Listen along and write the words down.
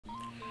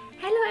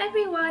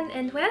everyone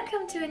and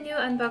welcome to a new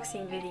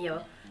unboxing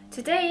video.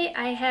 Today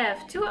I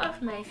have two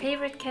of my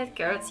favorite cat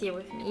girls here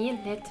with me.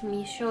 Let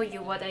me show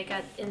you what I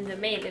got in the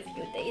mail a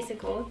few days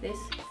ago. This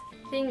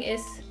thing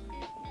is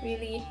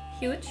really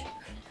huge.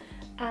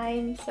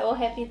 I'm so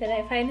happy that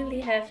I finally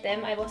have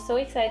them. I was so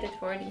excited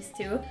for these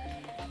two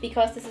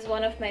because this is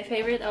one of my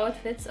favorite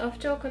outfits of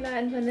Chocola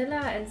and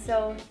Vanilla, and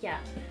so yeah,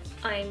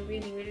 I'm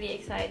really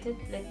excited.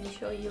 Let me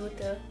show you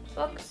the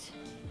box.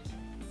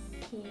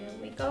 Here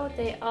we go.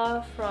 They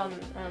are from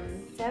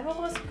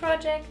Severus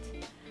project,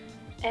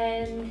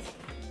 and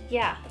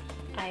yeah,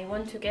 I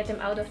want to get them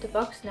out of the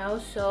box now,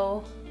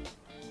 so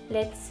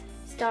let's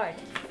start.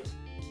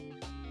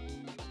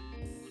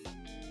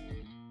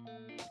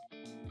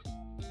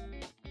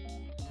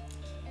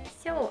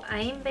 So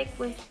I'm back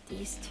with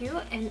these two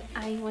and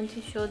I want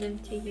to show them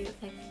to you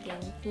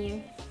again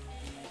here.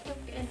 Look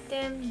at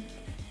them,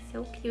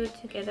 so cute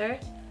together.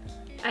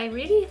 I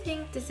really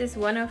think this is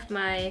one of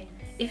my,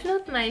 if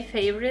not my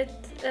favorite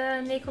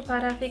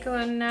Nekopara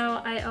figure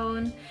now I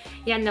own.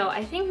 Yeah, no,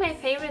 I think my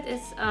favorite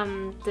is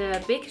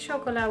the big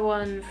Chocola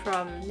one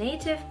from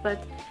Native,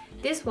 but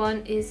this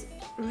one is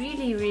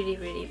really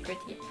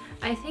pretty.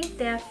 I think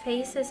their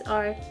faces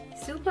are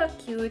super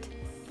cute.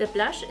 The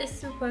blush is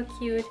super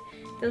cute.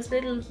 Those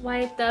little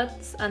white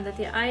dots under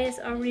the eyes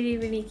are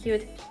really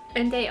cute.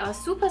 And they are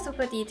super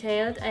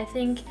detailed. I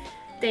think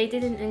they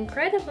did an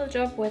incredible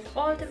job with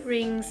all the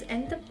rings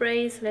and the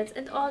bracelets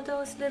and all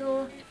those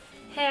little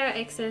hair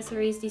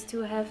accessories these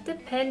two have. The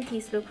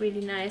panties look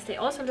really nice. They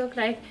also look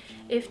like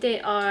if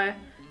they are,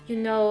 you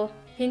know,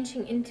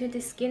 pinching into the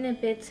skin a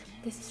bit.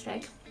 This is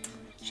like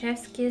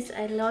chef's kiss.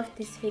 I love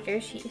this figure.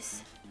 She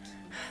is...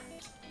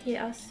 They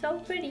are so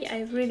pretty.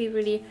 I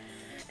really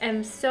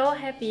am so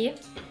happy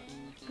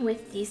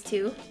with these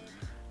two.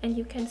 And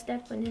you can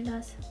step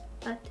Vanilla's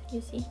butt, you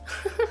see.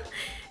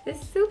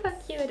 It's super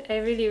cute. I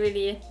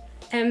really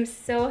am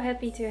so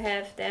happy to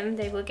have them.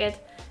 They will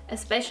get a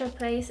special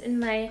place in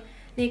my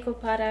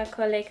Nekopara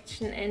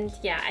collection, and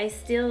yeah, I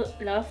still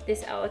love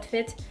this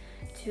outfit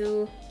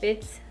to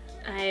bits.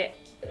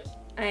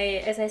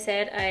 As I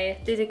said, I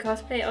did a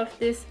cosplay of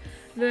this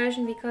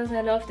version because I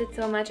loved it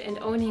so much, and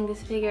owning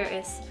this figure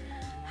is...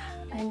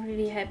 I'm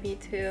really happy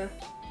to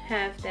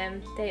have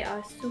them. They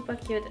are super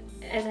cute.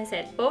 As I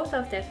said, both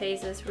of their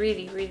faces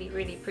really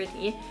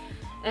pretty,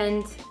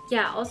 and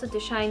yeah, also the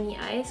shiny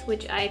eyes,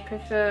 which I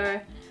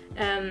prefer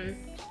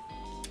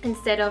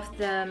instead of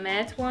the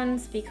matte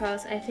ones,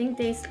 because I think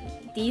these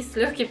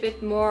look a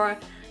bit more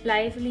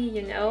lively,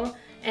 you know.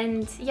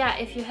 And yeah,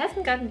 if you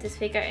haven't gotten this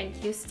figure and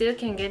you still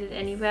can get it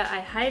anywhere, I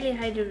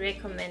highly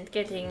recommend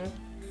getting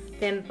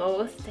them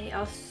both. They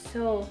are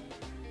so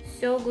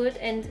good,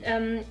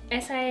 and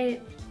as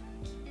I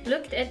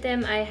looked at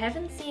them, I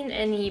haven't seen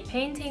any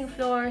painting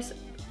flaws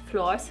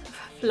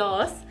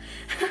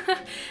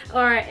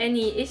or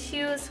any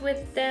issues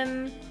with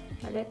them.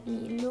 Let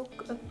me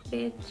look a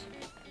bit.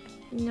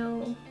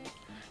 No.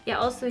 Yeah,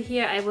 also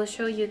here I will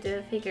show you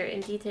the figure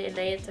in detail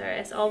later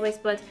as always,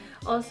 but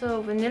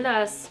also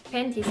Vanilla's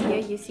panties here,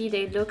 you see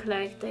they look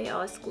like they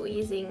are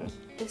squeezing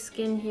the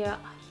skin here.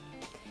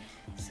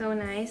 So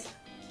nice.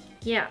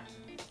 Yeah,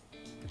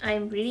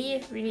 I'm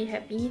really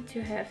happy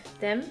to have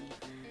them.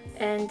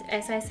 And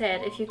as I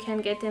said, if you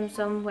can get them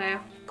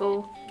somewhere,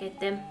 go get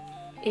them.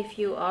 If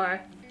you are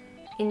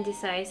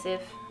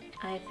indecisive,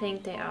 I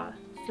think they are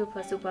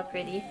super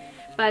pretty.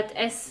 But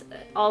as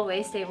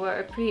always, they were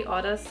a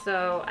pre-order,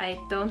 so I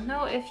don't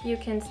know if you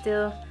can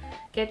still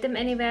get them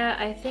anywhere.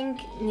 I think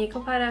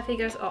Nekopara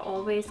figures are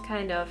always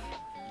kind of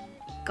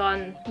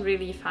gone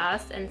really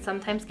fast and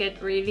sometimes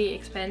get really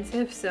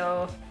expensive,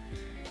 so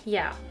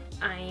yeah,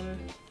 I'm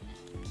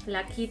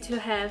lucky to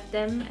have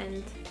them,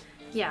 and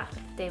yeah,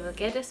 they will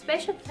get a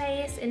special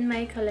place in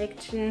my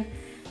collection.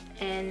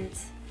 And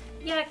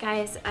yeah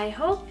guys, I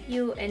hope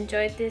you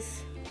enjoyed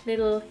this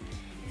little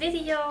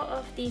video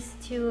of these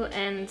two,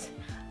 and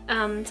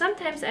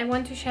sometimes I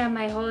want to share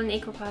my whole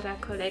Nekopara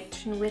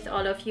collection with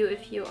all of you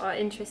if you are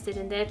interested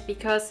in that,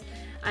 because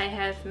I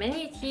have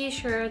many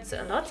t-shirts,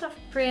 lots of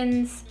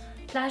prints,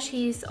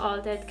 plushies,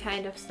 all that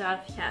kind of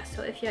stuff. Yeah,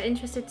 so if you're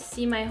interested to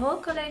see my whole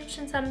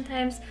collection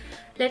sometimes,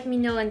 let me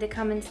know in the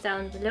comments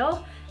down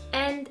below.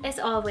 And as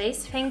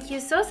always, thank you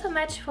so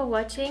much for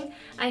watching.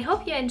 I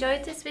hope you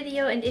enjoyed this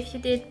video, and if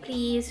you did,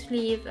 please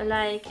leave a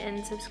like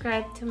and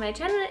subscribe to my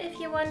channel if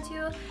you want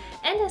to.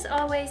 And as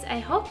always, I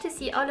hope to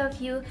see all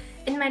of you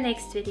in my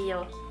next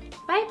video.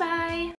 Bye bye!